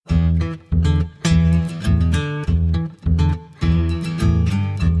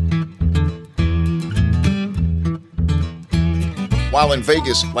while in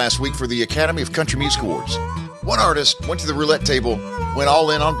Vegas last week for the Academy of Country Music Awards. One artist went to the roulette table, went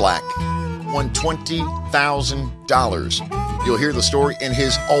all in on black, won $20,000. You'll hear the story in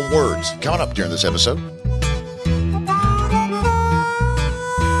his own words coming up during this episode.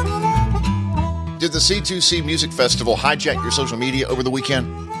 Did the C2C Music Festival hijack your social media over the weekend?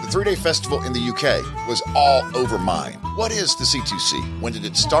 The 3-day festival in the UK was all over mine. What is the C2C? When did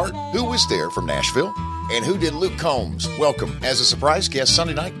it start? Who was there from Nashville? And who did Luke Combs welcome as a surprise guest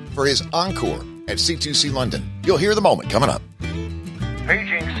Sunday night for his encore at C2C London? You'll hear the moment coming up.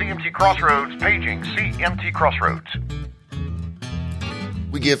 Paging CMT Crossroads. Paging CMT Crossroads.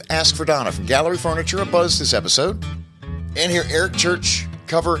 We give Ask for Donna from Gallery Furniture a buzz this episode. And hear Eric Church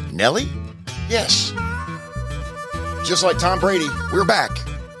cover Nelly? Yes. Just like Tom Brady, we're back.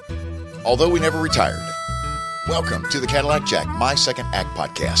 Although we never retired. Welcome to the Cadillac Jack, My Second Act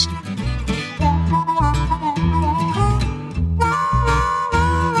podcast.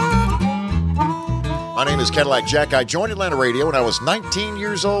 My name is Cadillac Jack. I joined Atlanta Radio when I was 19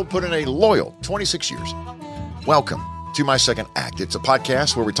 years old, put in a loyal 26 years. Welcome to My Second Act. It's a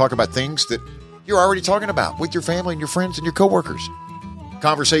podcast where we talk about things that you're already talking about with your family and your friends and your coworkers.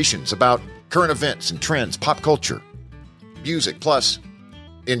 Conversations about current events and trends, pop culture, music, plus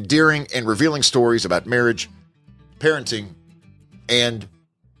endearing and revealing stories about marriage, parenting, and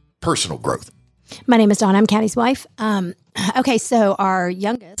personal growth. My name is Donna. I'm Caddy's wife. Okay, so our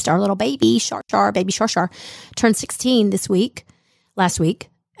youngest, our little baby, baby Shar, turned 16 last week,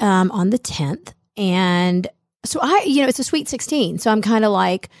 on the 10th. And so it's a sweet 16. So I'm kind of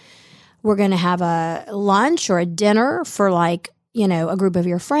like, we're going to have a lunch or a dinner for a group of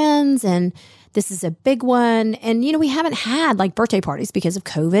your friends. And this is a big one. And, we haven't had like birthday parties because of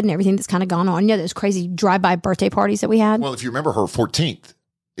COVID and everything that's kind of gone on. Those crazy drive-by birthday parties that we had. Well, if you remember her 14th,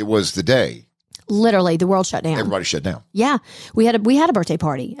 it was the day. Literally, the world shut down. Everybody shut down. Yeah. We had a birthday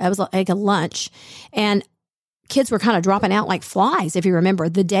party. It was like a lunch. And kids were kind of dropping out like flies, if you remember,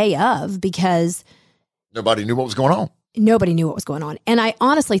 the day of, because nobody knew what was going on. Nobody knew what was going on. And I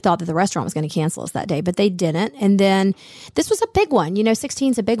honestly thought that the restaurant was going to cancel us that day, but they didn't. And then this was a big one.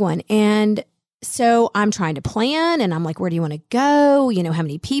 16 is a big one. And so I'm trying to plan, and I'm like, where do you want to go? How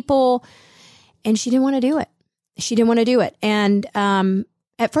many people? And she didn't want to do it. And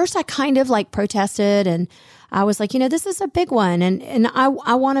at first I kind of like protested, and I was like, this is a big one. And I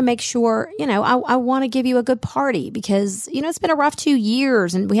want to make sure, I want to give you a good party because, it's been a rough 2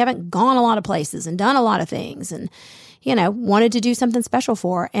 years and we haven't gone a lot of places and done a lot of things and, wanted to do something special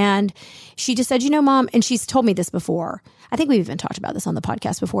for her. And she just said, Mom, and she's told me this before. I think we've even talked about this on the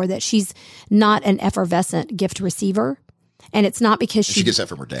podcast before, that she's not an effervescent gift receiver. And it's not because she gets that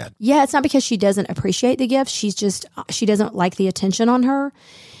from her dad. Yeah, it's not because she doesn't appreciate the gift. She doesn't like the attention on her.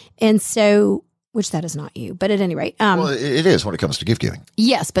 And so, which that is not you, but at any rate. Well, it is when it comes to gift giving.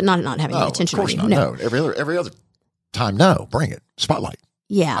 Yes, but not having the attention on you. Of course not. No. Every other time, no. Bring it. Spotlight.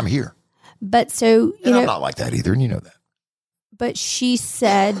 Yeah. I'm here. But so, I'm not like that either, and you know that. But she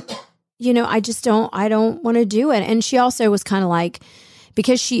said, I don't want to do it. And she also was kind of like,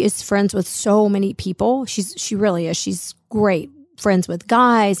 because she is friends with so many people, she really is. She's great friends with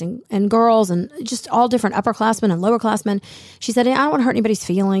guys and girls and just all different upperclassmen and lowerclassmen. She said, I don't want to hurt anybody's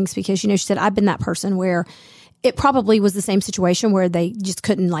feelings because, she said, I've been that person where it probably was the same situation where they just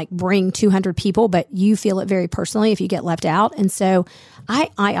couldn't like bring 200 people, but you feel it very personally if you get left out. And so I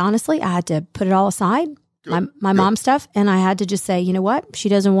honestly, I had to put it all aside, my mom stuff. And I had to just say, you know what? She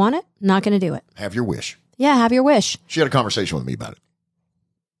doesn't want it. Not going to do it. Have your wish. Yeah. Have your wish. She had a conversation with me about it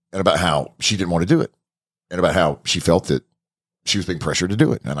and about how she didn't want to do it and about how she felt that she was being pressured to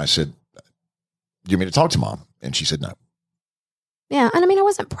do it. And I said, do you mean to talk to Mom? And she said, no. Yeah. And I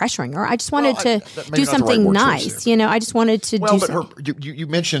wasn't pressuring her. I just wanted to do something nice. I just wanted to do something. You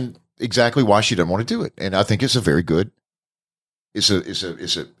mentioned exactly why she didn't want to do it. And I think it's a very good, it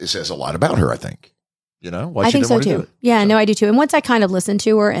says a lot about her, I think. Why she didn't want to do it. Yeah, no, I do too. And once I kind of listened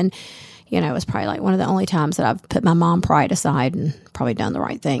to her, and, it was probably like one of the only times that I've put my mom pride aside and probably done the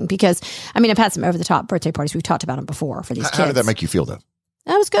right thing. Because, I've had some over-the-top birthday parties. We've talked about them before for these kids. How did that make you feel, though?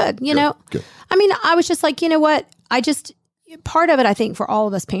 That was good, Good. I was just like, what? Part of it, I think, for all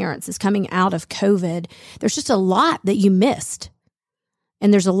of us parents is coming out of COVID. There's just a lot that you missed.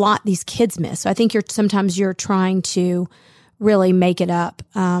 And there's a lot these kids miss. So I think sometimes you're trying to really make it up.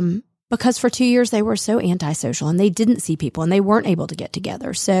 Because for 2 years they were so antisocial and they didn't see people and they weren't able to get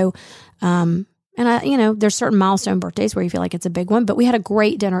together. So, there's certain milestone birthdays where you feel like it's a big one, but we had a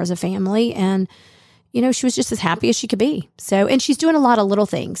great dinner as a family and, she was just as happy as she could be. So, and she's doing a lot of little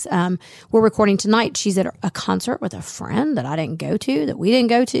things. We're recording tonight. She's at a concert with a friend that we didn't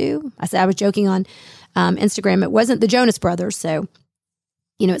go to. I said, I was joking on Instagram. It wasn't the Jonas Brothers. So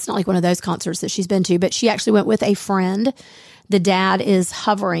it's not like one of those concerts that she's been to, but she actually went with a friend. The dad is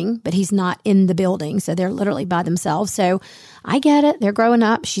hovering, but he's not in the building. So they're literally by themselves. So I get it. They're growing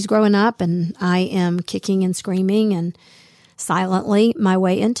up. She's growing up, and I am kicking and screaming and silently my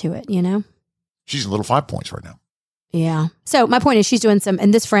way into it, She's in Little 5 Points right now. Yeah. So my point is she's doing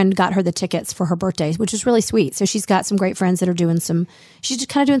and this friend got her the tickets for her birthday, which is really sweet. So she's got some great friends that are she's just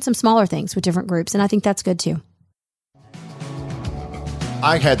kind of doing some smaller things with different groups. And I think that's good too.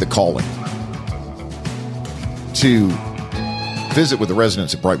 I had the calling to visit with the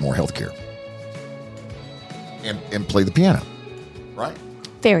residents at Brightmoor Healthcare and play the piano, right?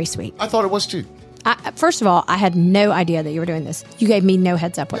 Very sweet. I thought it was too. First of all, I had no idea that you were doing this. You gave me no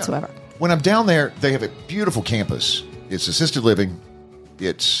heads up whatsoever. Yeah. When I'm down there, they have a beautiful campus. It's assisted living,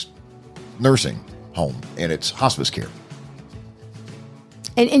 it's nursing home, and it's hospice care.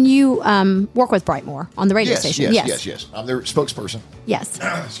 And you work with Brightmoor on the radio station. Yes. I'm their spokesperson. Yes.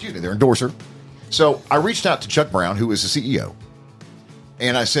 Excuse me, their endorser. So I reached out to Chuck Brown, who is the CEO,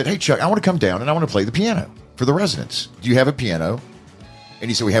 and I said, hey, Chuck, I want to come down and I want to play the piano for the residents. Do you have a piano? And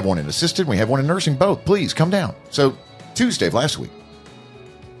he said, we have one in assisted, we have one in nursing, both. Please come down. So Tuesday of last week,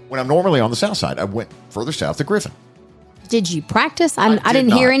 when I'm normally on the south side, I went further south to Griffin. Did you practice? I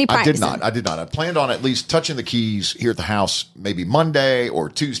didn't hear any practice. I did not. I planned on at least touching the keys here at the house maybe Monday or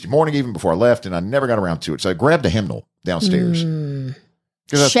Tuesday morning even before I left, and I never got around to it. So I grabbed a hymnal downstairs.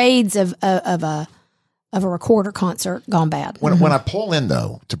 Shades of a recorder concert gone bad. When I pull in,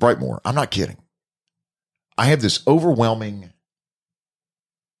 though, to Brightmoor, I'm not kidding. I have this overwhelming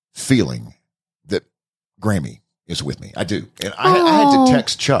feeling that Grammy is with me. I do. And I had to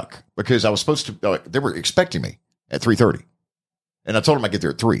text Chuck because I was supposed to, they were expecting me at 3:30. And I told him I'd get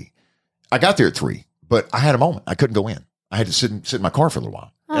there at 3. I got there at 3, but I had a moment. I couldn't go in. I had to sit in my car for a little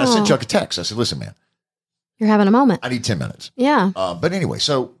while. And I sent Chuck a text. I said, listen, man. You're having a moment. I need 10 minutes. Yeah. But anyway,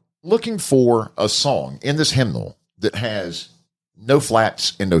 so looking for a song in this hymnal that has no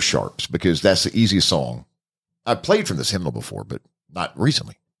flats and no sharps because that's the easiest song. I played from this hymnal before, but not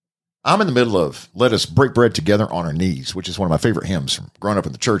recently. I'm in the middle of Let Us Break Bread Together on Our Knees, which is one of my favorite hymns from growing up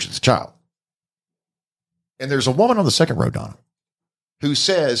in the church as a child. And there's a woman on the second row, Donna, who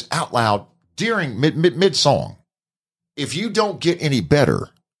says out loud during mid-song, if you don't get any better,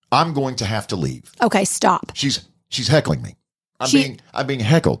 I'm going to have to leave. Okay, stop. She's heckling me. I'm being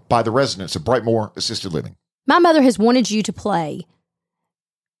heckled by the residents of Brightmoor Assisted Living. My mother has wanted you to play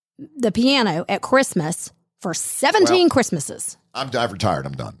the piano at Christmas for 17 Christmases. I've retired.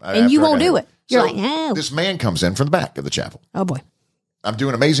 I'm done. And you won't do it. You're like, no. This man comes in from the back of the chapel. Oh, boy. I'm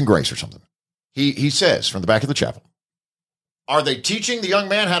doing Amazing Grace or something. He says from the back of the chapel, are they teaching the young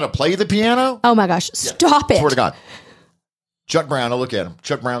man how to play the piano? Oh, my gosh. Stop it. Swear to God. Chuck Brown, I look at him.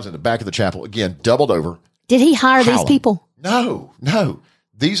 Chuck Brown's in the back of the chapel, again, doubled over. Did he hire these people? No.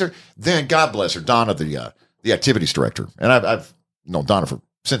 These are, then God bless her, Donna, the activities director. And I've known Donna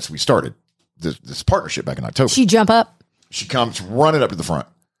since we started this partnership back in October. She jump up? She comes running up to the front.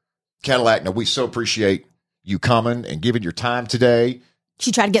 Cadillac, now we so appreciate you coming and giving your time today.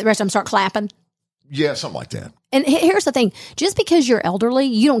 She tried to get the rest of them to start clapping. Yeah, something like that. And here's the thing. Just because you're elderly,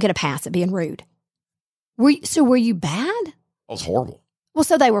 you don't get a pass at being rude. Were you bad? It was horrible. Well,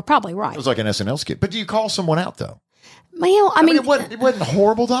 so they were probably right. It was like an SNL skit. But do you call someone out, though? Well, I mean it wasn't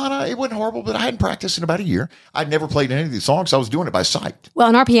horrible, Donna. It wasn't horrible, but I hadn't practiced in about a year. I'd never played any of these songs. So I was doing it by sight. Well,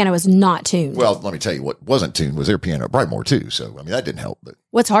 and our piano is not tuned. Well, let me tell you what wasn't tuned was their piano at Brightmoor, too. So, I mean, that didn't help. But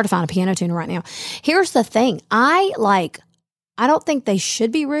it's hard to find a piano tuner right now. Here's the thing. I don't think they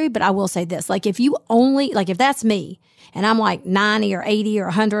should be rude, but I will say this. Like, if that's me and I'm like 90 or 80 or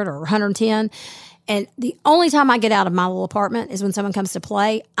 100 or 110, and the only time I get out of my little apartment is when someone comes to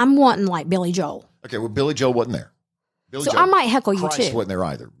play, I'm wanting like Billy Joel. Okay, well, Billy Joel wasn't there. I might heckle you Christ too. Wasn't there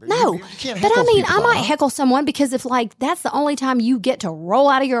either. No, you can't but I mean, I might Donna. heckle someone because if that's the only time you get to roll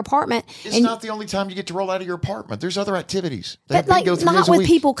out of your apartment. It's not the only time you get to roll out of your apartment. There's other activities. But not with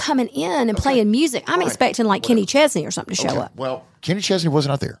people coming in and playing music. I'm expecting Kenny Chesney or something to show up. Well, Kenny Chesney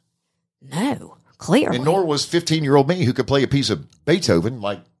wasn't out there. No, clearly. And nor was 15-year-old me who could play a piece of Beethoven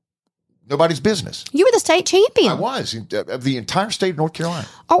like nobody's business. You were the state champion. I was of the entire state of North Carolina.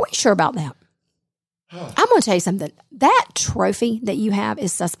 Are we sure about that? I'm going to tell you something. That trophy that you have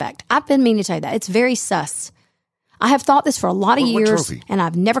is suspect. I've been meaning to tell you that. It's very sus. I have thought this for a lot of years, and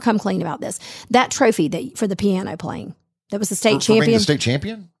I've never come clean about this. That trophy for the piano playing, that was the state champion. For being the state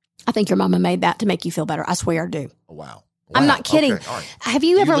champion? I think your mama made that to make you feel better. I swear I do. Oh, wow. I'm not kidding. Okay, all right. Have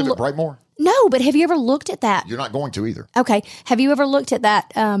you ever lived at Brightmoor? No, but have you ever looked at that? You're not going to either. Okay. Have you ever looked at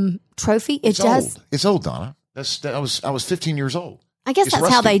that trophy? It's old. It's old, Donna. I was 15 years old. I guess that's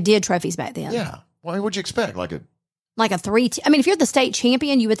how they did trophies back then. Yeah. Well, what'd you expect? Like a Like a I mean, if you're the state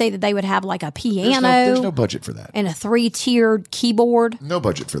champion, you would think that they would have like a piano. There's no budget for that. And a 3-tiered keyboard. No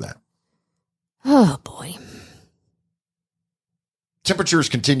budget for that. Oh, boy. Temperatures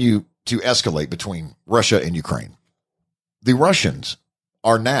continue to escalate between Russia and Ukraine. The Russians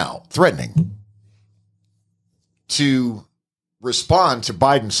are now threatening to respond to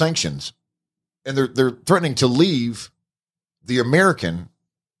Biden sanctions, and they're threatening to leave the American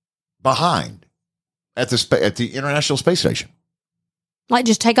behind at the International Space Station. Like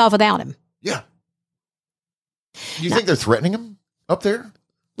just take off without him. Yeah. You think they're threatening him up there?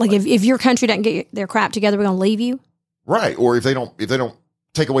 Like if your country doesn't get their crap together, we're going to leave you? Right. Or if they don't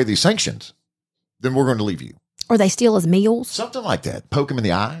take away these sanctions, then we're going to leave you. Or they steal his meals? Something like that. Poke him in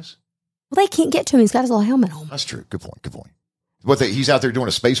the eyes. Well, they can't get to him. He's got his little helmet on. That's true. Good point. He's out there doing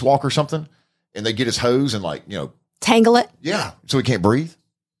a spacewalk or something, and they get his hose and tangle it? Yeah, so he can't breathe.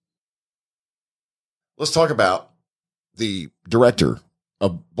 Let's talk about the director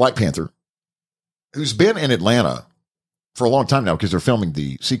of Black Panther, who's been in Atlanta for a long time now because they're filming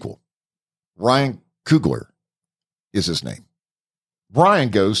the sequel. Ryan Coogler is his name. Brian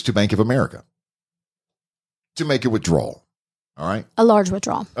goes to Bank of America to make a withdrawal. All right. A large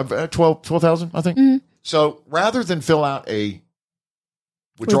withdrawal. 12,000, I think. Mm-hmm. So rather than fill out a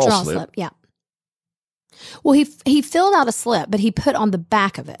withdrawal slip. Yeah. Well, he filled out a slip, but he put on the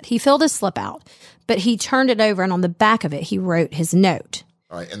back of it. He filled his slip out, but he turned it over, and on the back of it, he wrote his note.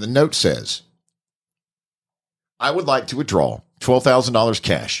 All right. And the note says, I would like to withdraw $12,000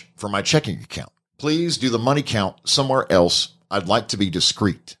 cash from my checking account. Please do the money count somewhere else. I'd like to be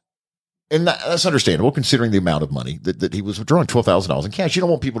discreet. And that's understandable considering the amount of money that he was withdrawing, $12,000 in cash. You don't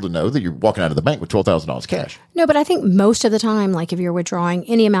want people to know that you're walking out of the bank with $12,000 cash. No, but I think most of the time, like if you're withdrawing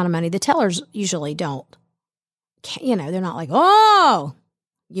any amount of money, the tellers usually don't. They're not like, oh,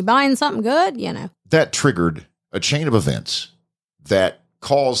 you buying something good? That triggered a chain of events that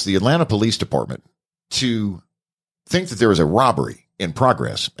caused the Atlanta Police Department to think that there was a robbery in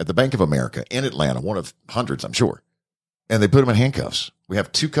progress at the Bank of America in Atlanta, one of hundreds, I'm sure. And they put him in handcuffs. We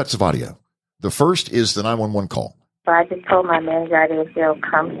have 2 cuts of audio. The first is the 911 call. So I just told my manager I didn't feel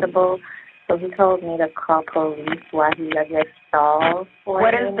comfortable. So he told me to call police while he, I guess, stalled.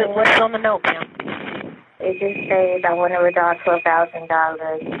 What's on the note, ma'am? It just says I want to withdraw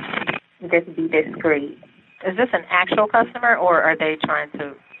 $12,000. Just be discreet. Is this an actual customer, or are they trying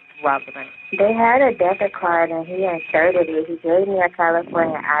to rob the bank? They had a debit card, and he inserted it. He gave me a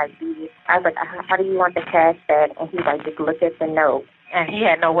California ID. I was like, how do you want the cash back? And he's like, just look at the note. And he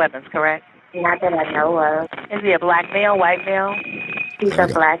had no weapons, correct? Not that I know of. Is he a black male, white male? He's a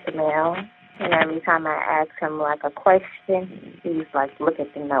black male. And every time I ask him, like, a question, he's like, look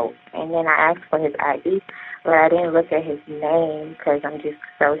at the note. And then I asked for his ID, but I didn't look at his name because I'm just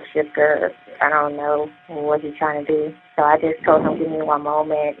so shook up. I don't know what he's trying to do. So I just told him, give me one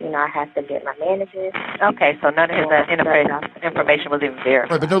moment. I have to get my manager. Okay, so none of his information was even there.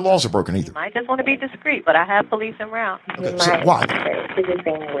 Right, but no laws are broken either. You might just want to be discreet, but I have police en route. Okay, so why? It just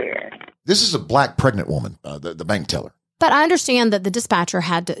seemed weird. This is a black pregnant woman, the bank teller. But I understand that the dispatcher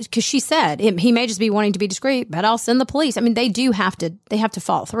had to, because she said he may just be wanting to be discreet, but I'll send the police. I mean, they have to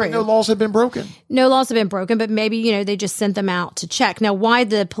follow through. But no laws have been broken. No laws have been broken, but maybe, they just sent them out to check. Now, why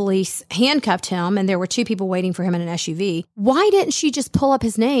the police handcuffed him and there were 2 people waiting for him in an SUV, why didn't she just pull up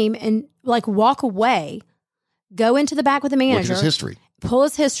his name and walk away, go into the back with the manager, look at his history, pull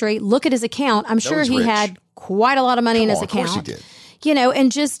his history, look at his account. I'm sure he had quite a lot of money in his account. Of course he did.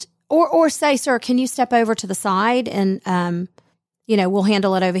 And just, or say, sir, can you step over to the side and, we'll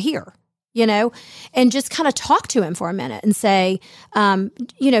handle it over here, and just kind of talk to him for a minute and say,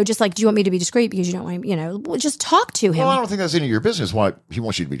 just like, do you want me to be discreet because you don't want him, just talk to him. Well, I don't think that's any of your business why he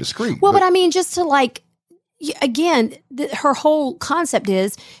wants you to be discreet. Well, but I mean, just to again, her whole concept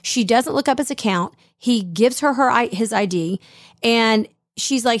is she doesn't look up his account. He gives her his ID and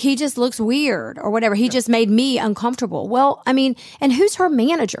she's like, he just looks weird or whatever. He just made me uncomfortable. Well, I mean, and who's her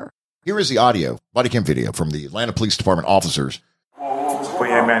manager? Here is the audio, body cam video from the Atlanta Police Department officers. Put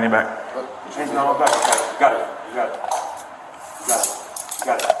your man in back. Change it on back. Got it.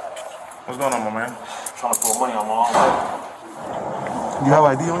 What's going on, my man? Trying to pull money on my arm. You have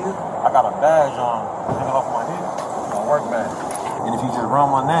ID on you? I got a badge on, hanging off my head, my work badge. And if you just run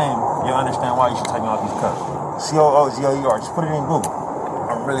my name, you'll understand why you should take me off these cuts. COOZOUR, just put it in Google.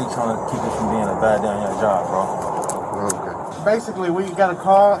 I'm really trying to keep it from being a bad day on your job, bro. Okay. Basically, we got a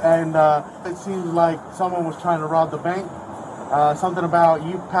call, and it seems like someone was trying to rob the bank. Something about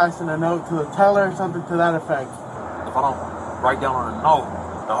you passing a note to the teller, something to that effect. If I don't write down on a note,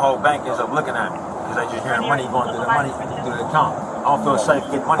 the whole bank ends up looking at me because they just hearing money going through the account. I don't feel safe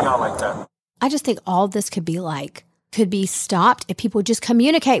getting money out like that. I just think all this could be like could be stopped if people just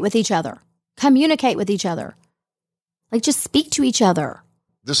communicate with each other. Communicate with each other. Like, just speak to each other.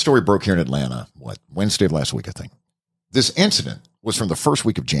 This story broke here in Atlanta, Wednesday of last week, I think. This incident was from the first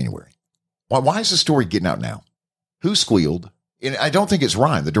week of January. Why is the story getting out now? Who squealed? And I don't think it's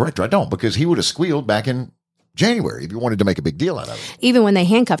Ryan, the director. I don't, because he would have squealed back in January if you wanted to make a big deal out of it. Even when they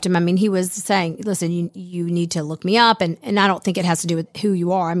handcuffed him, I mean, he was saying, listen, you need to look me up. And I don't think it has to do with who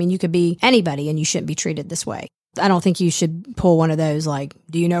you are. I mean, you could be anybody and you shouldn't be treated this way. I don't think you should pull one of those, like,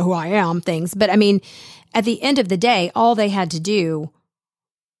 do you know who I am things. But I mean, at the end of the day, all they had to do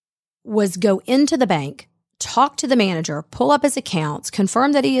was go into the bank, talk to the manager, pull up his accounts,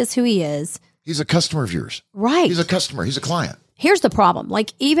 confirm that he is who he is. He's a customer of yours. Right. He's a customer. He's a client. Here's the problem.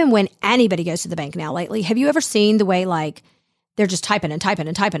 Like, even when anybody goes to the bank now lately, have you ever seen the way, like, they're just typing and typing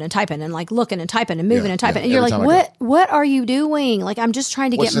and typing and typing and, like, looking and typing and moving and typing. And you're like, what are you doing? Like, I'm just trying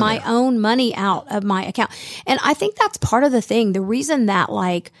to get my own money out of my account. And I think that's part of the thing. The reason that,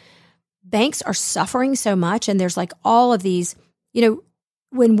 like, banks are suffering so much, and there's, like, all of these, you know,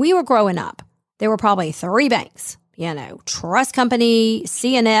 when we were growing up, there were probably 3 banks. You know, Trust Company,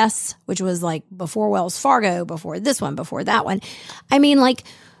 CNS, which was like before Wells Fargo, before this one, before that one. I mean, like,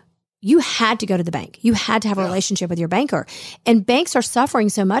 you had to go to the bank. You had to have a relationship with your banker. And banks are suffering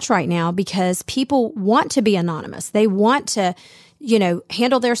so much right now because people want to be anonymous. They want to, you know,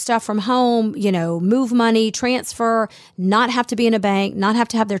 handle their stuff from home, you know, move money, transfer, not have to be in a bank, not have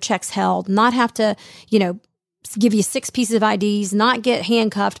to have their checks held, not have to, you know, give you 6 pieces of IDs, not get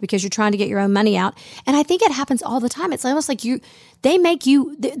handcuffed because you're trying to get your own money out. And I think it happens all the time. It's almost like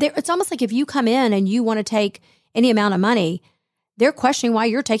it's almost like if you come in and you want to take any amount of money, they're questioning why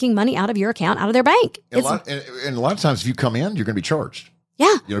you're taking money out of your account, out of their bank. And a lot of times if you come in, you're going to be charged.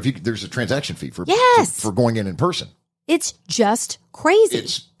 Yeah. You know, there's a transaction fee for going in person. It's just crazy.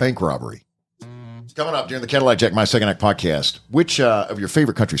 It's bank robbery. Coming up during the Cadillac Jack My Second Act podcast, which of your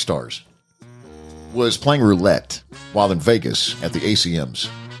favorite country stars was playing roulette while in Vegas at the ACMs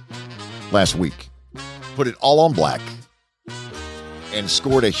last week? Put it all on black and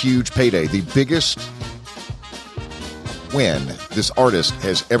scored a huge payday. The biggest win this artist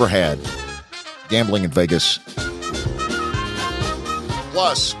has ever had gambling in Vegas.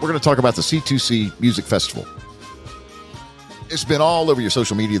 Plus, we're going to talk about the C2C Music Festival. It's been all over your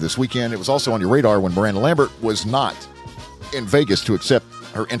social media this weekend. It was also on your radar when Miranda Lambert was not in Vegas to accept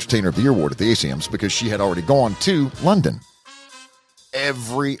her Entertainer of the Year award at the ACMs because she had already gone to London.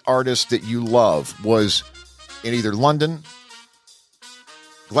 Every artist that you love was in either London,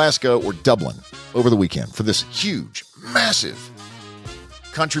 Glasgow, or Dublin over the weekend for this huge, massive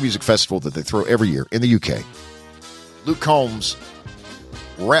country music festival that they throw every year in the UK. Luke Combs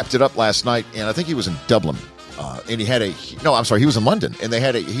wrapped it up last night, and I think he was in Dublin. And he was in London,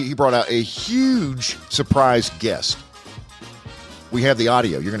 and he brought out a huge surprise guest. We have the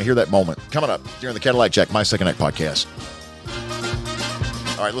audio. You're going to hear that moment coming up during the Cadillac Jack My Second Act podcast.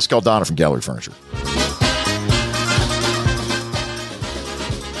 All right, let's call Donna from Gallery Furniture.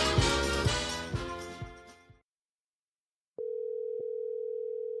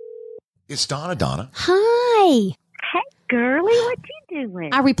 It's Donna. Donna. Hi. Hey, girlie, what you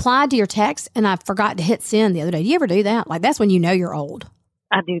doing? I replied to your text, and I forgot to hit send the other day. Do you ever do that? Like, that's when you know you're old.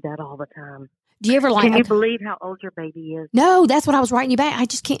 I do that all the time. Do you ever like? Can you believe how old your baby is? No, that's what I was writing you back. I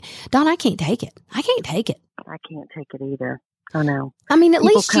just can't. Don, I can't take it. I can't take it. I can't take it either. I know. I mean, at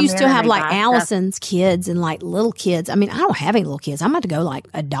least you still have like Allison's kids and like little kids. I mean, I don't have any little kids. I'm about to go like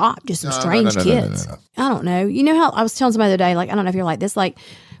adopt just some strange kids. No. I don't know. You know how I was telling somebody the other day, like, I don't know if you're like this, like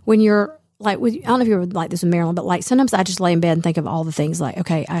when you're like, I don't know if you're like this with Marilyn, but like sometimes I just lay in bed and think of all the things like,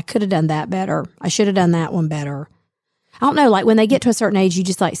 okay, I could have done that better. I should have done that one better. I don't know, like when they get to a certain age, you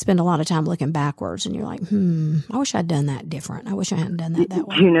just like spend a lot of time looking backwards and you're like, I wish I'd done that different. I wish I hadn't done that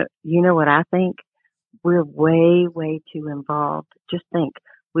way. You know what I think? We're way, way too involved. Just think,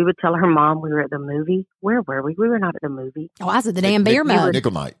 we would tell her mom we were at the movie. Where were we? We were not at the movie. Oh, I was at the damn beer mug.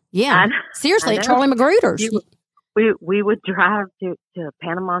 Nickel Night. Yeah. Seriously, at Charlie Magruder's. We would drive to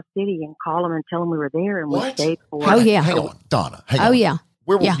Panama City and call them and tell them we were there, and we stayed for. Oh, yeah. Hang on, Donna. Hang on. Oh, yeah.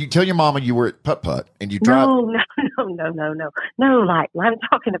 Where would you tell your mama you were at Putt Putt and you drive? No. Like I'm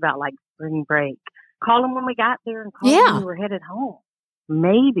talking about like spring break. Call them when we got there and call them when we were headed home.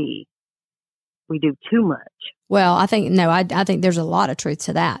 Maybe we do too much. Well, I think there's a lot of truth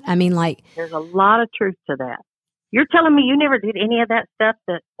to that. I mean, like there's a lot of truth to that. You're telling me you never did any of that stuff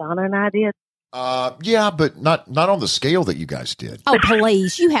that Donna and I did? Yeah, but not on the scale that you guys did. Oh,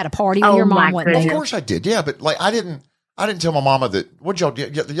 please! You had a party when your mom wasn't there. Of course I did. Yeah, but like I didn't tell my mama that. What y'all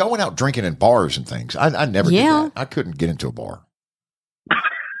did? Y'all went out drinking in bars and things. I never did that. I couldn't get into a bar.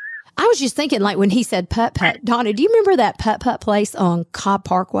 I was just thinking, like when he said Putt Putt, Donna, do you remember that Putt Putt place on Cobb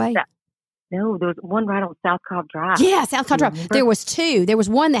Parkway? No, there was one right on South Cobb Drive. Yeah, South Cobb Drive. There was two. There was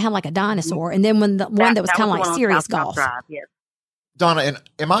one that had like a dinosaur, and then one that was kind of like serious golf. Drive, yes. Donna, and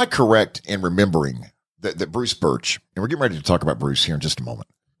am I correct in remembering that Bruce Birch, and we're getting ready to talk about Bruce here in just a moment,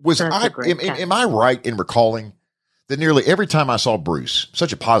 am I right in recalling that nearly every time I saw Bruce,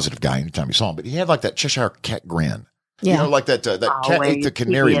 such a positive guy anytime you saw him, but he had like that Cheshire cat grin. Yeah. You know, like that cat ate the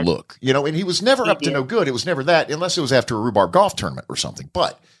canary look, you know, and he was never up to no good. It was never that, unless it was after a rhubarb golf tournament or something.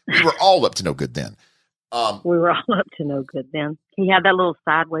 But we were all up to no good then. We were all up to no good then. He had that little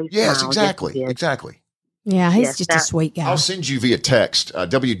sideways Yes, smile. Exactly. Exactly. Yeah, he's just a sweet guy. I'll send you via text.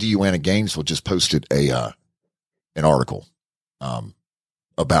 WDUN in Gainesville just posted an article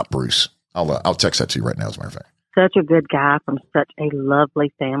about Bruce. I'll text that to you right now, as a matter of fact. Such a good guy from such a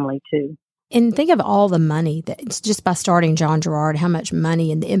lovely family, too. And think of all the money that's just by starting John Gerard, how much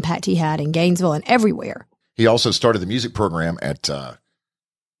money and the impact he had in Gainesville and everywhere. He also started the music program at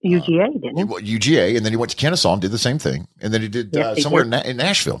UGA, didn't he? UGA, and then he went to Kennesaw and did the same thing. And then he did somewhere in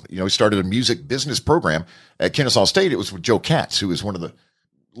Nashville. You know, he started a music business program at Kennesaw State. It was with Joe Katz, who is one of the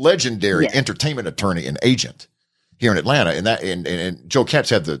legendary entertainment attorney and agent here in Atlanta. And Joe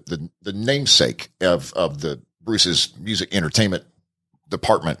Katz had the namesake of the Bruce's music entertainment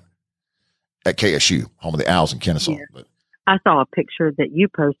department at KSU, home of the Owls in Kennesaw. Yeah. But I saw a picture that you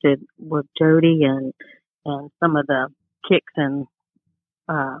posted with Jody and some of the Kicks and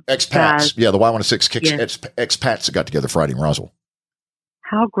expats. Guys. Yeah, the Y106 Kicks expats that got together Friday in Roswell.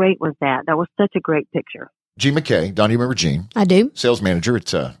 How great was that? That was such a great picture. Gene McKay, Don, you remember Gene? I do. Sales manager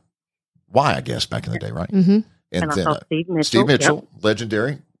at Y, I guess, back in the day, right? Mm-hmm. And then Steve Mitchell,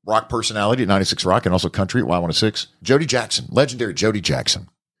 legendary rock personality at 96 Rock and also country at Y106. Jody Jackson, legendary Jody Jackson.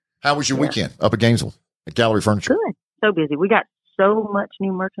 How was your weekend up at Gainesville at Gallery Furniture? Good. So busy. We got so much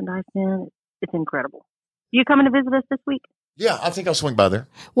new merchandise in. It's incredible. You coming to visit us this week? Yeah, I think I'll swing by there.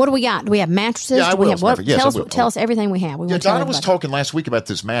 What do we got? Do we have mattresses? Yeah, I will. Tell us everything we have. Donna was talking last week about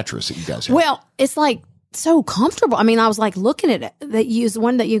this mattress that you guys have. Well, it's like so comfortable. I mean, I was like looking at it, the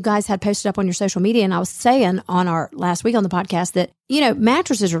one that you guys had posted up on your social media, and I was saying on our last week on the podcast that, you know,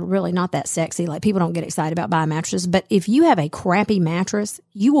 mattresses are really not that sexy. Like, people don't get excited about buying mattresses, but if you have a crappy mattress,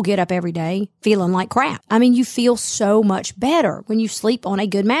 you will get up every day feeling like crap. I mean, you feel so much better when you sleep on a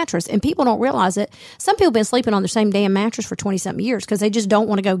good mattress, and people don't realize it. Some people have been sleeping on the same damn mattress for 20-something years because they just don't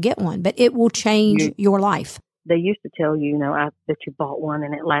want to go get one, but it will change your life. They used to tell you, that you bought one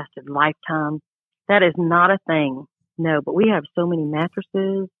and it lasted a lifetime. That is not a thing. No, but we have so many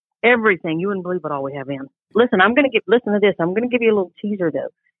mattresses, everything. You wouldn't believe what all we have in. Listen, listen to this. I'm going to give you a little teaser though.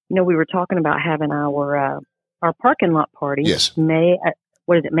 You know, we were talking about having our parking lot party. Yes. May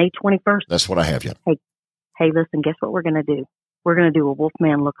 21st? That's what I have yet. Hey, listen, guess what we're going to do? We're going to do a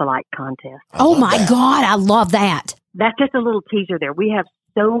Wolfman lookalike contest. Oh my God. I love that. That's just a little teaser there. We have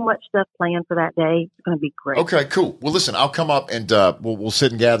so much stuff planned for that day. It's going to be great. Okay, cool. Well, listen, I'll come up and we'll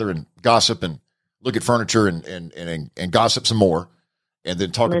sit and gather and gossip and look at furniture and gossip some more, and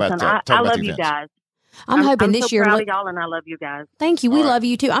then talk about the events. I love you guys. I'm hoping this year. I'm so proud of y'all, and I love you guys. Thank you. We love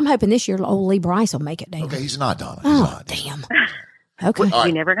you too. I'm hoping this year old Lee Bryce will make it, David. Okay, he's not, Donna. He's not. Damn. Okay. Right.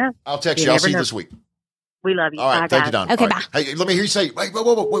 You never know. I'll text you. I'll see you this week. We love you. All right. Thank you, Donna. Okay, bye. Hey, let me hear you say, wait.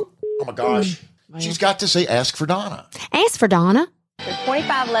 Oh, my gosh. She's got to say, ask for Donna. Ask for Donna. It's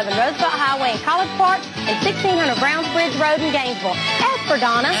 2511 Roosevelt Highway in College Park and 1600 Brownsbridge Road in Gainesville. Ask for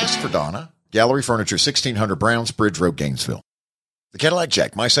Donna. Ask for Donna. Gallery Furniture, 1600 Brownsbridge Road, Gainesville. The Cadillac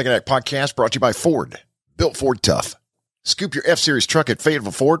Jack, My Second Act podcast, brought to you by Ford. Built Ford tough. Scoop your F-Series truck at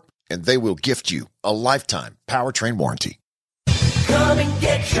Fayetteville Ford, and they will gift you a lifetime powertrain warranty. Come and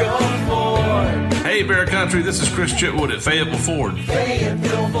get your Ford. Hey, Bear Country, this is Chris Chitwood at Fayetteville Ford.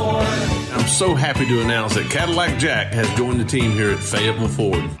 Fayetteville Ford. I'm so happy to announce that Cadillac Jack has joined the team here at Fayetteville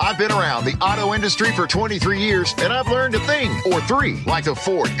Ford. I've been around the auto industry for 23 years, and I've learned a thing or three. Like the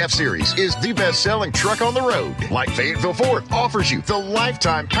Ford F-Series is the best-selling truck on the road. Like Fayetteville Ford offers you the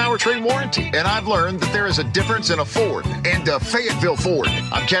lifetime powertrain warranty. And I've learned that there is a difference in a Ford and a Fayetteville Ford.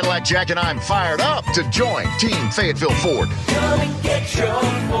 I'm Cadillac Jack, and I'm fired up to join Team Fayetteville Ford. Come and get your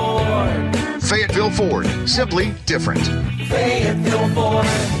Ford. Fayetteville Ford, simply different. Fayetteville Ford.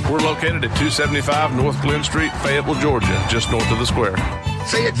 We're located at 275 North Glen Street, Fayetteville, Georgia, just north of the square.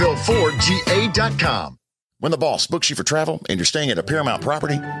 FayettevilleFordGA.com. When the boss books you for travel and you're staying at a Paramount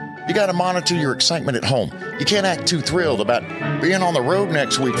property, you got to monitor your excitement at home. You can't act too thrilled about being on the road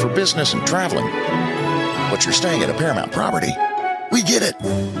next week for business and traveling. But you're staying at a Paramount property. We get it.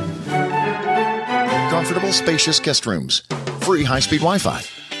 Comfortable, spacious guest rooms, free high-speed Wi-Fi,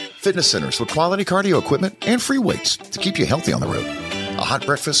 fitness centers with quality cardio equipment, and free weights to keep you healthy on the road. a hot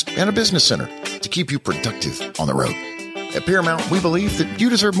breakfast, and a business center to keep you productive on the road. At Paramount, we believe that you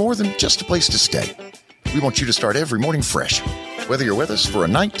deserve more than just a place to stay. We want you to start every morning fresh, whether you're with us for a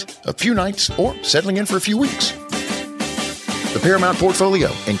night, a few nights, or settling in for a few weeks. The Paramount portfolio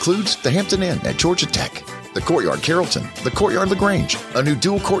includes the Hampton Inn at Georgia Tech, the Courtyard Carrollton, the Courtyard LaGrange, a new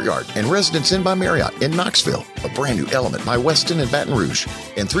dual courtyard and Residence Inn by Marriott in Knoxville, a brand new Element by Westin in Baton Rouge,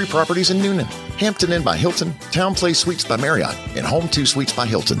 and 3 properties in Noonan, Hampton Inn by Hilton, Town Place Suites by Marriott, and Home 2 Suites by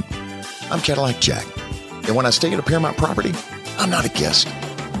Hilton. I'm Cadillac Jack, and when I stay at a Paramount property, I'm not a guest.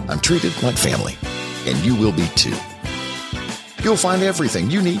 I'm treated like family, and you will be too. You'll find everything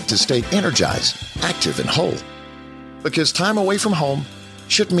you need to stay energized, active, and whole. Because time away from home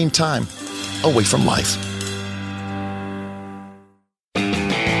shouldn't mean time away from life.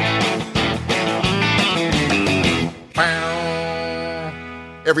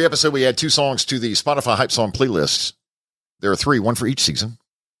 Every episode, we add 2 songs to the Spotify Hype Song playlists. There are 3, one for each season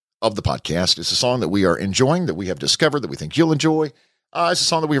of the podcast. It's a song that we are enjoying, that we have discovered, that we think you'll enjoy. It's a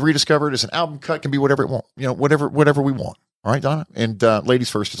song that we've rediscovered. It's an album cut, can be whatever it wants, whatever we want. All right, Donna? And ladies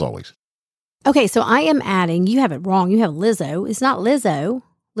first, as always. Okay, so I am adding, you have it wrong. You have Lizzo. It's not Lizzo.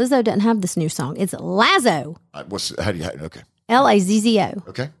 Lizzo doesn't have this new song. It's Lazzo. Okay. Lazzo.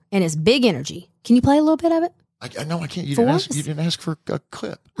 Okay. And it's big energy. Can you play a little bit of it? No, I can't. You didn't ask for a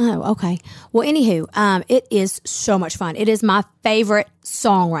clip. Oh, okay. Well, anywho, it is so much fun. It is my favorite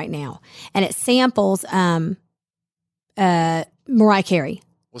song right now. And it samples Mariah Carey.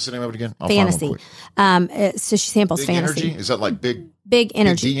 What's the name of it again? Fantasy. So she samples Big Fantasy. Energy? Is that like big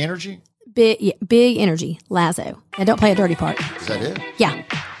energy? Big D energy? Big energy, Lazzo. And don't play a dirty part. Is that it? Yeah.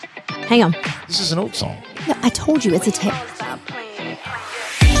 Hang on. This is an old song. No, I told you it's a tape. Bad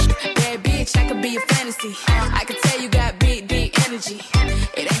bitch, I could be a fantasy. I could tell you got big energy.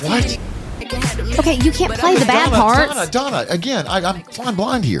 What? Okay, you can't play the bad parts. Donna, again, I'm flying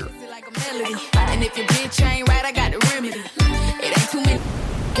blind here. And if your bitch ain't right, I got the remedy. It ain't too many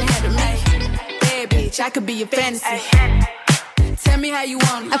can handle me. Bad bitch, I could be a fantasy. Tell me how you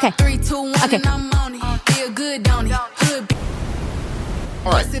want it. Okay. 3, 2, 1, okay. And I'm on it. Feel good, don't it? Good.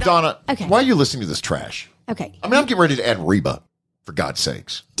 All right, Donna, okay. Why are you listening to this trash? Okay. I mean, I'm getting ready to add Reba, for God's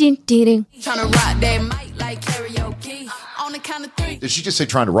sakes. Ding, ding, ding. Trying to rock that mic like karaoke. On the count of 3. Did she just say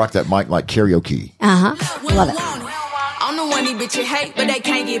trying to rock that mic like karaoke? Uh-huh. Love it. I'm the one these bitches hate, but they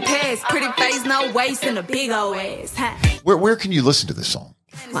can't get past. Pretty face, no waist, and a big old ass. Where can you listen to this song?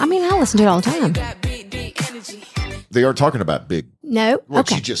 Well, I mean, I listen to it all the time. They are talking about big. No. Well,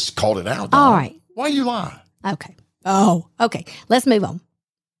 okay. She just called it out. Donna. All right. Why you lie? Okay. Oh, okay. Let's move on.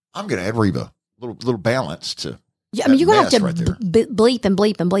 I'm going to add Reba. Little balance to. Yeah, I mean, you're going to have to right bleep and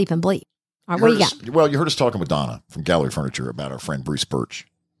bleep and bleep and bleep. All right, what do you got? Well, you heard us talking with Donna from Gallery Furniture about our friend Bruce Birch,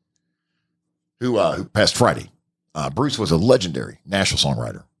 who passed Friday. Bruce was a legendary national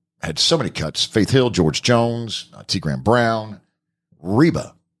songwriter. Had so many cuts. Faith Hill, George Jones, T. Graham Brown.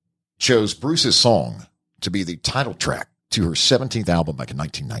 Reba chose Bruce's song to be the title track to her 17th album back in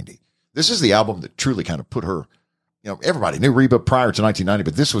 1990. This is the album that truly kind of put her, everybody knew Reba prior to 1990,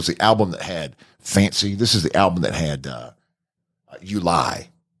 but this was the album that had Fancy. This is the album that had You Lie.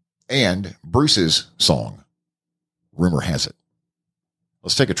 And Bruce's song, Rumor Has It.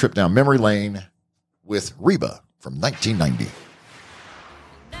 Let's take a trip down memory lane with Reba from 1990.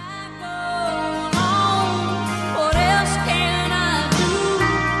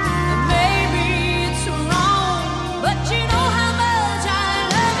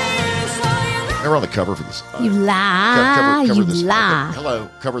 Remember on the cover for this? You lie. Cover you this, lie. Hello,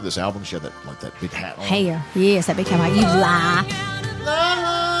 cover this album. She had that big hat on. Hair. Yes, that big hat. You lie.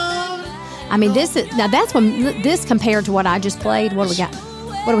 I mean, that's when this compared to what I just played. What do we got?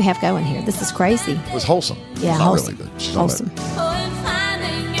 What do we have going here? This is crazy. It was wholesome. Yeah, not wholesome. Really, but she's wholesome.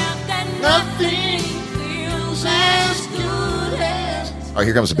 All right,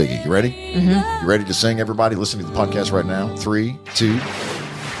 here comes a biggie. You ready? Mm-hmm. You ready to sing, everybody? Listen to the podcast right now. 3, 2.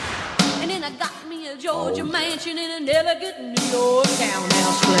 And then I got me a Georgia mansion in an elegant New York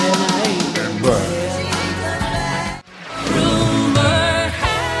townhouse where Rumor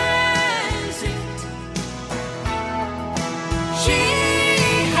has it, she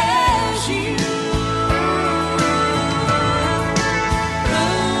has you.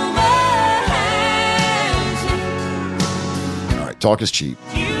 Rumor has it. All right, talk is cheap.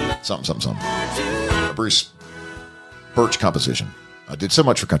 Something. Bruce Birch composition. Did so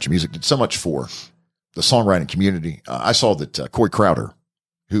much for country music, did so much for the songwriting community. I saw that Corey Crowder,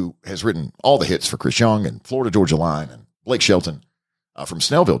 who has written all the hits for Chris Young and Florida Georgia Line and Blake Shelton from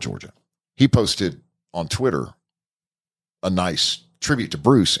Snellville, Georgia, he posted on Twitter a nice tribute to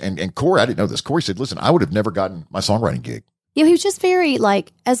Bruce. And Corey, I didn't know this. Corey said, listen, I would have never gotten my songwriting gig You know, he was just very,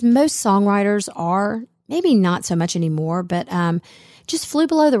 like, as most songwriters are, maybe not so much anymore, but just flew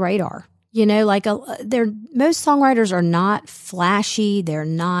below the radar. You know, like most songwriters are not flashy. They're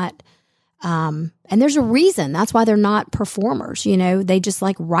not, and there's a reason. That's why they're not performers. You know, they just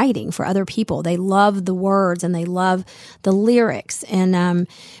like writing for other people. They love the words and they love the lyrics. And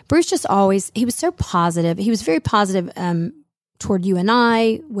Bruce just always, he was so positive. He was very positive toward you and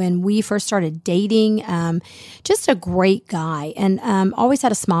I when we first started dating. Just a great guy, and always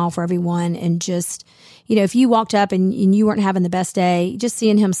had a smile for everyone. And just, you know, if you walked up and you weren't having the best day, just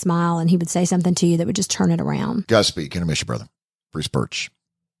seeing him smile and he would say something to you that would just turn it around. Godspeed. Can I miss you, brother? Bruce Birch.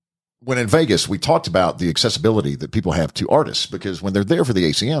 When in Vegas, we talked about the accessibility that people have to artists, because when they're there for the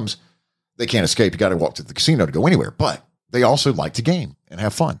ACMs, they can't escape. You got to walk to the casino to go anywhere, but they also like to game and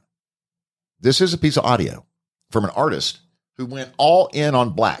have fun. This is a piece of audio from an artist who went all in on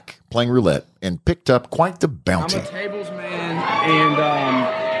black, playing roulette, and picked up quite the bounty. I'm a tables man, and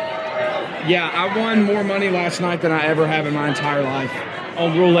yeah, I won more money last night than I ever have in my entire life.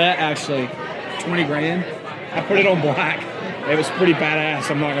 On roulette, actually. 20 grand. I put it on black. It was pretty badass,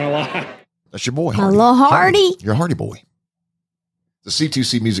 I'm not going to lie. That's your boy, Hardy. Hello, Hardy. You're a Hardy boy. The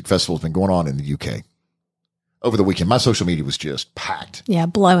C2C Music Festival has been going on in the UK. Over the weekend, my social media was just packed. Yeah,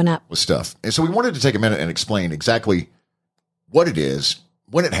 blowing up. With stuff. And so we wanted to take a minute and explain exactly what it is,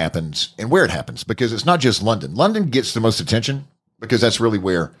 when it happens, and where it happens, because it's not just London. London gets the most attention because that's really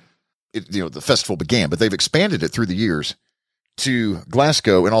where the festival began, but they've expanded it through the years to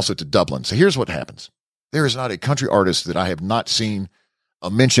Glasgow and also to Dublin. So here's what happens. There is not a country artist that I have not seen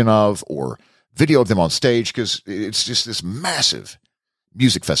a mention of or video of them on stage, because it's just this massive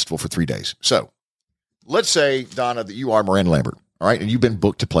music festival for 3 days. So let's say, Donna, that you are Miranda Lambert, all right, and you've been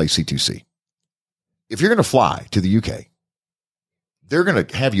booked to play C2C. If you're going to fly to the UK, they're going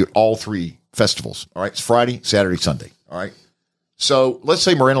to have you at all three festivals, all right? It's Friday, Saturday, Sunday, all right? So let's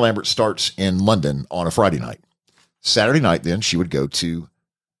say Miranda Lambert starts in London on a Friday night. Saturday night, then, she would go to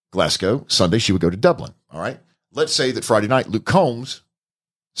Glasgow. Sunday, she would go to Dublin, all right? Let's say that Friday night, Luke Combs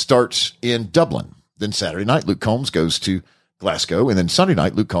starts in Dublin. Then Saturday night, Luke Combs goes to Glasgow. And then Sunday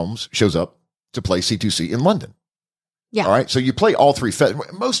night, Luke Combs shows up to play C2C in London. Yeah. All right? So you play all three.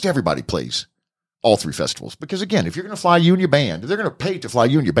 Most everybody plays all three festivals. Because, again, if you're going to fly you and your band, they're going to pay to fly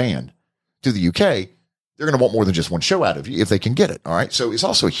you and your band to the UK. They're going to want more than just one show out of you if they can get it. All right. So it's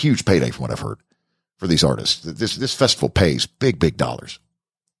also a huge payday from what I've heard for these artists. This festival pays big, big dollars.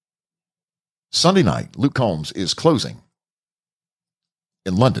 Sunday night, Luke Combs is closing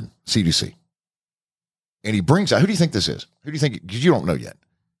in London, C2C. And he brings out, who do you think this is? Who do you think, because you don't know yet.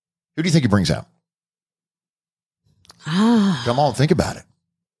 Who do you think he brings out? Come on, think about it.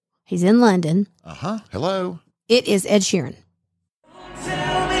 He's in London. Uh-huh. Hello. It is Ed Sheeran.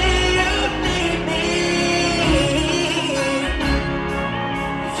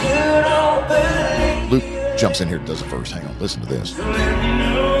 Luke jumps in here and does a verse. Hang on, listen to this.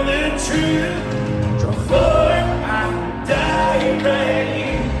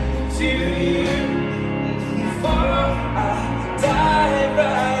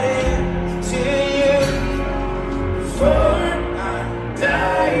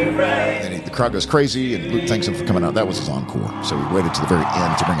 And the crowd goes crazy, and Luke thanks him for coming out. That was his encore. So he waited to the very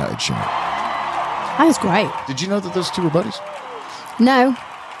end to bring out Ed Sheeran. That was great. Did you know that those two were buddies? No.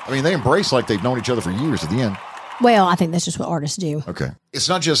 I mean, they embrace like they've known each other for years at the end. Well, I think that's just what artists do. Okay. It's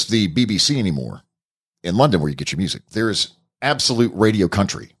not just the BBC anymore in London where you get your music. There is Absolute Radio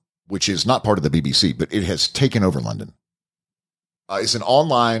Country, which is not part of the BBC, but it has taken over London. It's an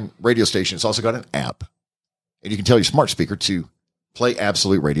online radio station. It's also got an app. And you can tell your smart speaker to play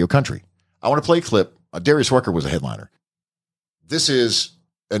Absolute Radio Country. I want to play a clip. Darius Rucker was a headliner. This is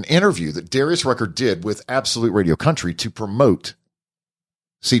an interview that Darius Rucker did with Absolute Radio Country to promote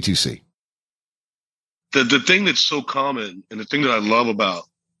C2C. The thing that's so common, and the thing that I love about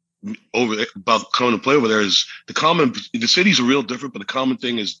coming to play over there is the cities are real different, but the common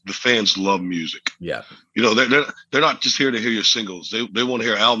thing is the fans love music. Yeah. You know, they're not just here to hear your singles. They want to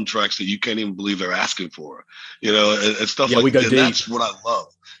hear album tracks that you can't even believe they're asking for, you know, and stuff like that. That's what I love.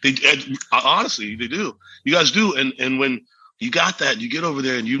 Honestly, they do. You guys do. And when you got that, you get over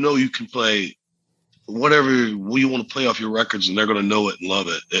there and you know you can play whatever you want to play off your records, and they're going to know it and love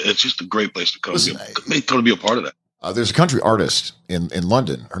it. It's just a great place to come. To be a part of that. There's a country artist in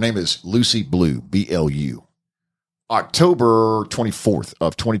London. Her name is Lucy Blue, BLU. October 24th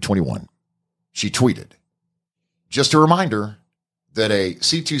of 2021, she tweeted, just a reminder that a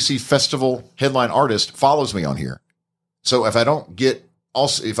C2C festival headline artist follows me on here. So if I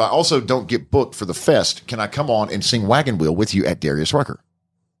also don't get booked for the fest, can I come on and sing Wagon Wheel with you at Darius Rucker?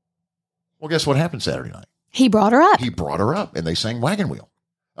 Well, guess what happened Saturday night? He brought her up. He brought her up, and they sang Wagon Wheel.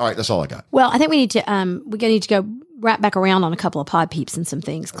 All right, that's all I got. Well, I think we need to go wrap back around on a couple of pod peeps and some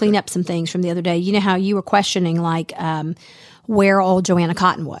things, clean up some things from the other day. You know how you were questioning like where old Joanna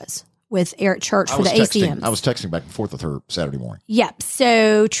Cotton was with Eric Church for the ACMs. I was texting back and forth with her Saturday morning. Yep.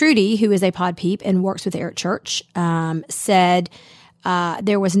 So Trudy, who is a pod peep and works with Eric Church, said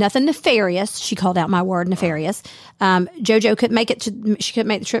there was nothing nefarious. She called out my word, nefarious. JoJo couldn't make she couldn't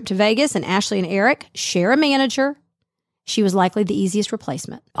make the trip to Vegas, and Ashley and Eric share a manager. She was likely the easiest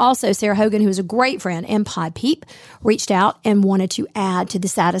replacement. Also, Sarah Hogan, who is a great friend and pod peep, reached out and wanted to add to the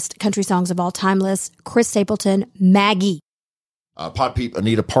saddest country songs of all time list, Chris Stapleton, Maggie. Pod peep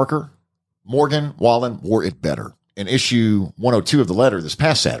Anita Parker, Morgan Wallen wore it better. In issue 102 of the letter this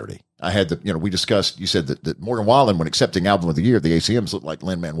past Saturday, I had we discussed, you said that Morgan Wallen, when accepting Album of the Year, the ACMs looked like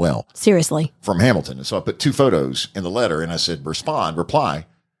Lin-Manuel. Seriously. From Hamilton. And so I put 2 photos in the letter and I said, reply,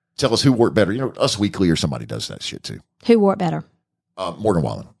 tell us who wore it better. Us Weekly or somebody does that shit too. Who wore it better? Morgan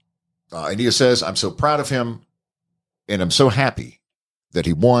Wallen. Anita says, I'm so proud of him and I'm so happy that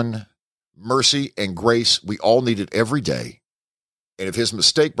he won. Mercy and grace we all needed every day. And if his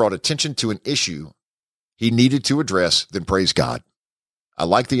mistake brought attention to an issue he needed to address, then praise God. I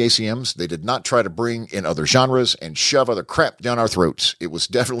like the ACMs. They did not try to bring in other genres and shove other crap down our throats. It was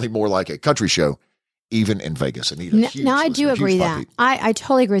definitely more like a country show, even in Vegas. Anita, now I do agree that. I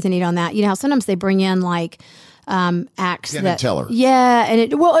totally agree with Anita on that. You know how sometimes they bring in like acts Penn and Teller. Yeah.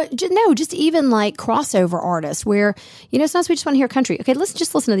 And just even like crossover artists where, sometimes we just want to hear country. Okay,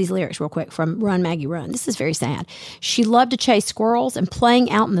 just listen to these lyrics real quick from Run, Maggie, Run. This is very sad. She loved to chase squirrels and playing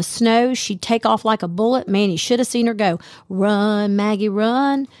out in the snow. She'd take off like a bullet. Man, you should have seen her go. Run, Maggie,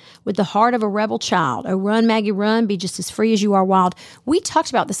 run with the heart of a rebel child. Oh, run, Maggie, run. Be just as free as you are wild. We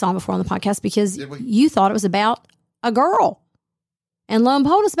talked about this song before on the podcast because you thought it was about a girl. And lo and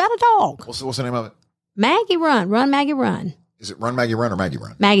behold, it's about a dog. What's the name of it? Maggie Run, Run, Maggie, Run. Is it Run, Maggie, Run or Maggie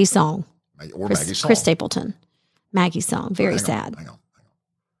Run? Maggie's song. Maggie's song. Chris Stapleton. Maggie's song. Very sad. Hang on.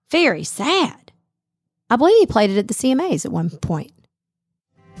 Very sad. I believe he played it at the CMAs at one point.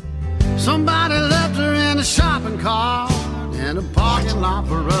 Somebody left her in a shopping cart in a parking lot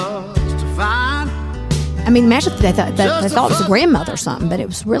for us to find. I mean, imagine if they thought it was a grandmother or something, but it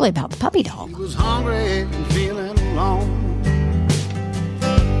was really about the puppy dog. She was hungry and feeling alone.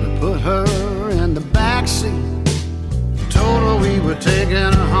 We put her in the backseat, told her we were taking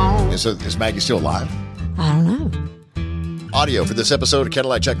her home. Is Maggie still alive? I don't know. Audio for this episode of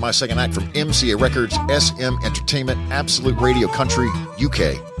Cadillac Jack, My Second Act, from MCA Records, SM Entertainment, Absolute Radio Country,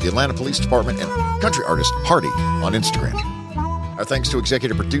 UK, the Atlanta Police Department, and country artist Hardy on Instagram. Our thanks to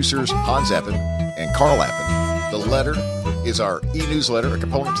executive producers Hans Appen and Carl Appen. The letter is our e-newsletter, a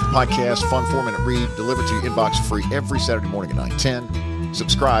component to the podcast, fun 4-minute read, delivered to your inbox free every Saturday morning at 9:10.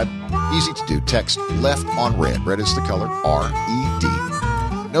 Subscribe, easy to do. Text left on red. Red is the color,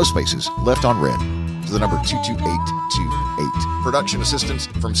 RED. No spaces, left on red, to the number 22828. Production assistance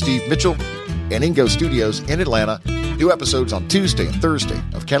from Steve Mitchell and Ingo Studios in Atlanta. New episodes on Tuesday and Thursday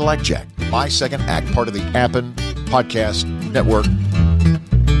of Cadillac Jack, My Second Act, part of the Appen Podcast Network.